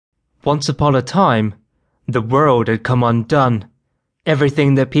Once upon a time, the world had come undone.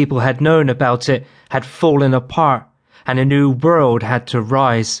 Everything that people had known about it had fallen apart, and a new world had to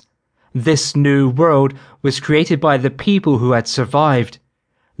rise. This new world was created by the people who had survived.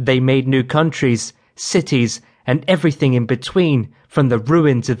 They made new countries, cities, and everything in between from the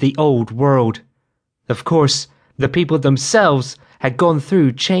ruins of the old world. Of course, the people themselves had gone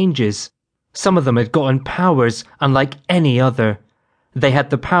through changes. Some of them had gotten powers unlike any other. They had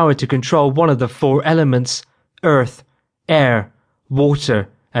the power to control one of the four elements: earth, air, water,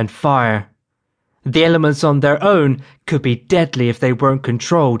 and fire. The elements on their own could be deadly if they weren't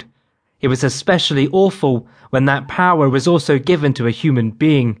controlled. It was especially awful when that power was also given to a human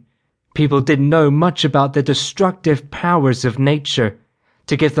being. People didn't know much about the destructive powers of nature.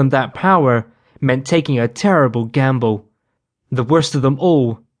 To give them that power meant taking a terrible gamble. The worst of them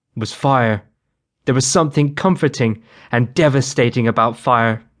all was fire. There was something comforting and devastating about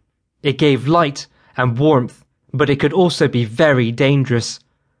fire. It gave light and warmth, but it could also be very dangerous.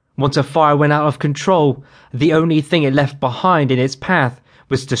 Once a fire went out of control, the only thing it left behind in its path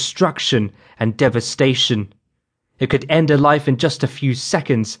was destruction and devastation. It could end a life in just a few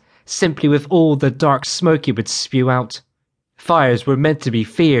seconds, simply with all the dark smoke it would spew out. Fires were meant to be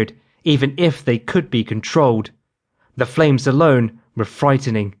feared, even if they could be controlled. The flames alone were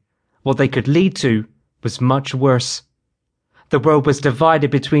frightening. What they could lead to was much worse. The world was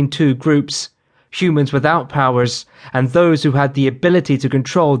divided between two groups: humans without powers and those who had the ability to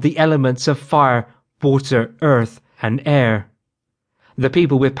control the elements of fire, water, earth, and air. The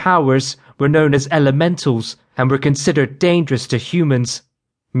people with powers were known as elementals and were considered dangerous to humans.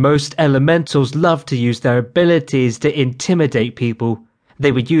 Most elementals loved to use their abilities to intimidate people.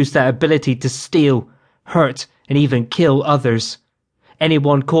 They would use that ability to steal, hurt, and even kill others.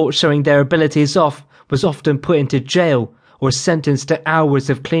 Anyone caught showing their abilities off was often put into jail or sentenced to hours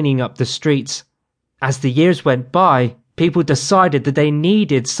of cleaning up the streets. As the years went by, people decided that they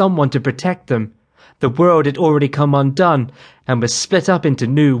needed someone to protect them. The world had already come undone and was split up into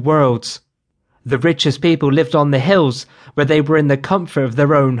new worlds. The richest people lived on the hills where they were in the comfort of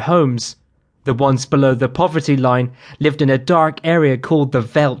their own homes. The ones below the poverty line lived in a dark area called the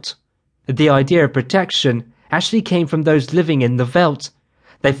Veldt. The idea of protection actually came from those living in the Veldt.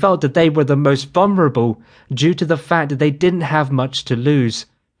 They felt that they were the most vulnerable due to the fact that they didn't have much to lose.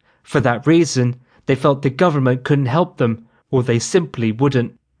 For that reason, they felt the government couldn't help them, or they simply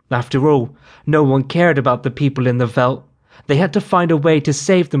wouldn't. After all, no one cared about the people in the Veldt. They had to find a way to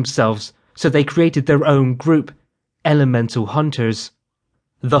save themselves, so they created their own group, elemental hunters.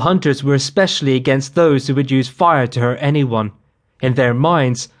 The hunters were especially against those who would use fire to hurt anyone. In their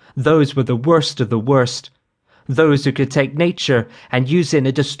minds, those were the worst of the worst. Those who could take nature and use it in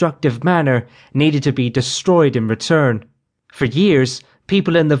a destructive manner needed to be destroyed in return. For years,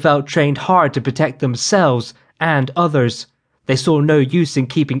 people in the Veldt trained hard to protect themselves and others. They saw no use in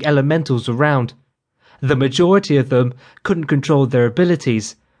keeping elementals around. The majority of them couldn't control their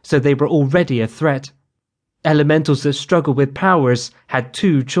abilities, so they were already a threat. Elementals that struggled with powers had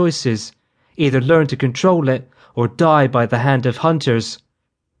two choices: either learn to control it or die by the hand of hunters.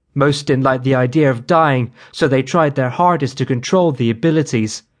 Most didn't like the idea of dying, so they tried their hardest to control the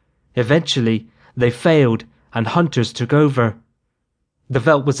abilities. Eventually, they failed, and hunters took over. The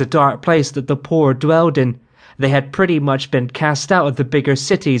Veldt was a dark place that the poor dwelled in. They had pretty much been cast out of the bigger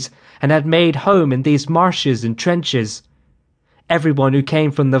cities and had made home in these marshes and trenches. Everyone who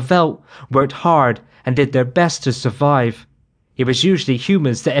came from the Veldt worked hard and did their best to survive. It was usually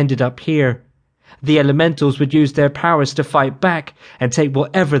humans that ended up here. The elementals would use their powers to fight back and take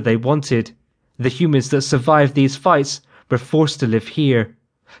whatever they wanted. The humans that survived these fights were forced to live here.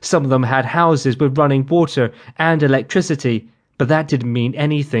 Some of them had houses with running water and electricity, but that didn't mean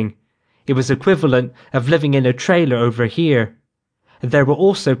anything. It was equivalent of living in a trailer over here. There were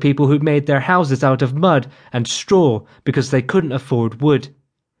also people who made their houses out of mud and straw because they couldn't afford wood.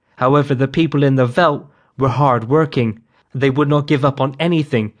 However, the people in the Veldt were hard-working. They would not give up on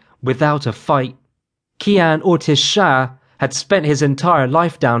anything without a fight. Kian Ortiz Shah had spent his entire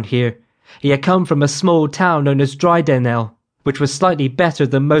life down here. He had come from a small town known as Drydenel, which was slightly better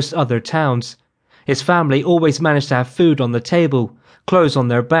than most other towns. His family always managed to have food on the table, clothes on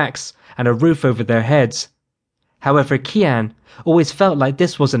their backs, and a roof over their heads. However, Kian always felt like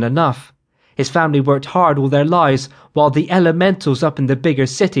this wasn't enough. His family worked hard all their lives, while the elementals up in the bigger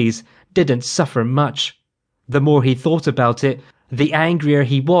cities didn't suffer much. The more he thought about it, the angrier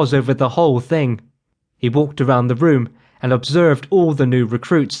he was over the whole thing. He walked around the room and observed all the new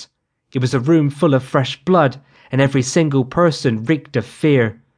recruits. It was a room full of fresh blood, and every single person reeked of fear.